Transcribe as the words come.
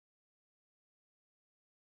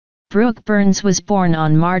Brooke Burns was born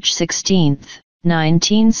on March 16,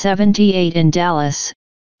 1978 in Dallas,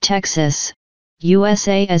 Texas,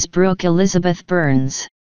 USA as Brooke Elizabeth Burns.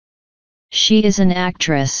 She is an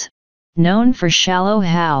actress, known for Shallow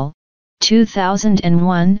Hal,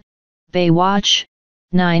 2001, Baywatch,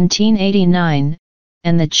 1989,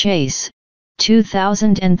 and The Chase,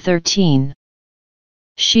 2013.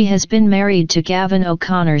 She has been married to Gavin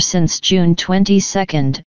O'Connor since June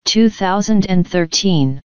 22,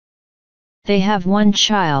 2013. They have one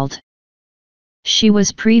child. She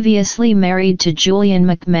was previously married to Julian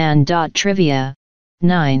McMahon. Trivia,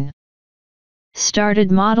 9.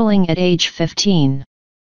 Started modeling at age 15.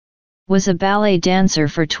 Was a ballet dancer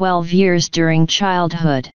for 12 years during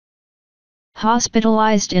childhood.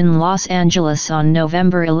 Hospitalized in Los Angeles on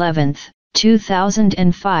November 11,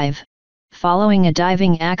 2005, following a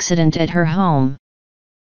diving accident at her home.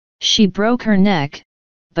 She broke her neck,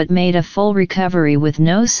 but made a full recovery with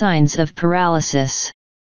no signs of paralysis.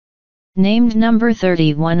 Named number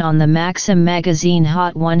 31 on the Maxim magazine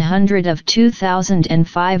Hot 100 of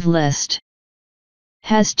 2005 list.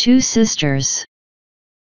 Has two sisters.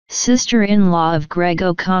 Sister-in-law of Greg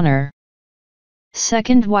O'Connor.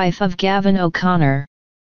 Second wife of Gavin O'Connor.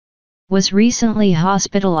 Was recently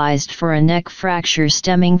hospitalized for a neck fracture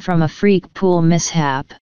stemming from a freak pool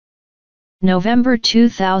mishap. November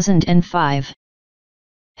 2005.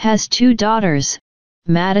 Has two daughters,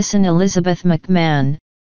 Madison Elizabeth McMahon,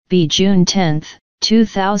 b. June 10,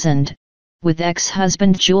 2000, with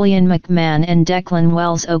ex-husband Julian McMahon, and Declan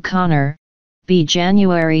Wells O'Connor, b.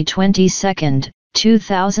 January 22,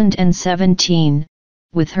 2017,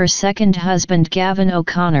 with her second husband Gavin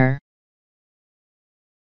O'Connor.